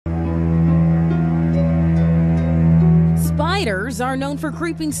Spiders are known for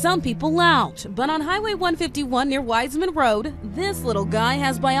creeping some people out, but on Highway 151 near Wiseman Road, this little guy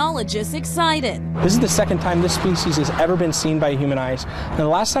has biologists excited. This is the second time this species has ever been seen by human eyes, and the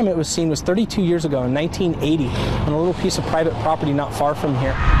last time it was seen was 32 years ago in 1980 on a little piece of private property not far from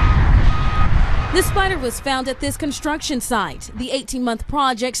here. The spider was found at this construction site. The 18-month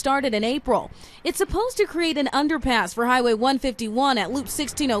project started in April. It's supposed to create an underpass for Highway 151 at Loop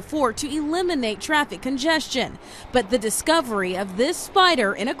 1604 to eliminate traffic congestion. But the discovery of this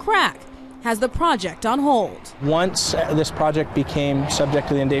spider in a crack has the project on hold. Once this project became subject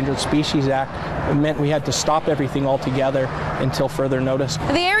to the Endangered Species Act, it meant we had to stop everything altogether until further notice.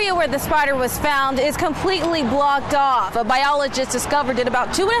 The area where the spider was found is completely blocked off. A biologist discovered it about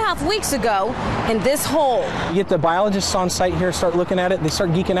 2.5 weeks ago in this hole. You get the biologists on site here, start looking at it, they start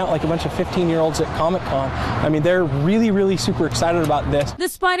geeking out like a bunch of 15-year-olds at Comic-Con. I mean, they're really super excited about this. The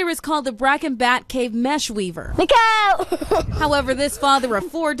spider is called the Bracken Bat Cave Mesh Weaver. Look out! However, this father of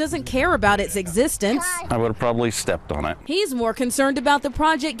 4 doesn't care about its existence. I would have probably stepped on it. He's more concerned about the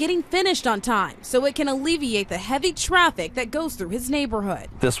project getting finished on time so it can alleviate the heavy traffic that goes through his neighborhood.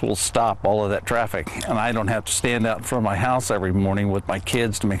 This will stop all of that traffic, and I don't have to stand out in front of my house every morning with my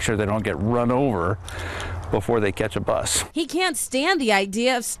kids to make sure they don't get run over before they catch a bus. He can't stand the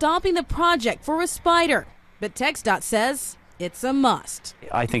idea of stopping the project for a spider, but TxDOT says it's a must.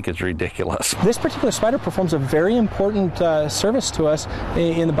 I think it's ridiculous. This particular spider performs a very important service to us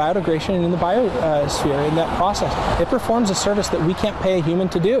in the biodegradation and in the biosphere in that process. It performs a service that we can't pay a human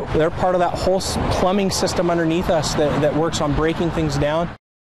to do. They're part of that whole plumbing system underneath us that works on breaking things down.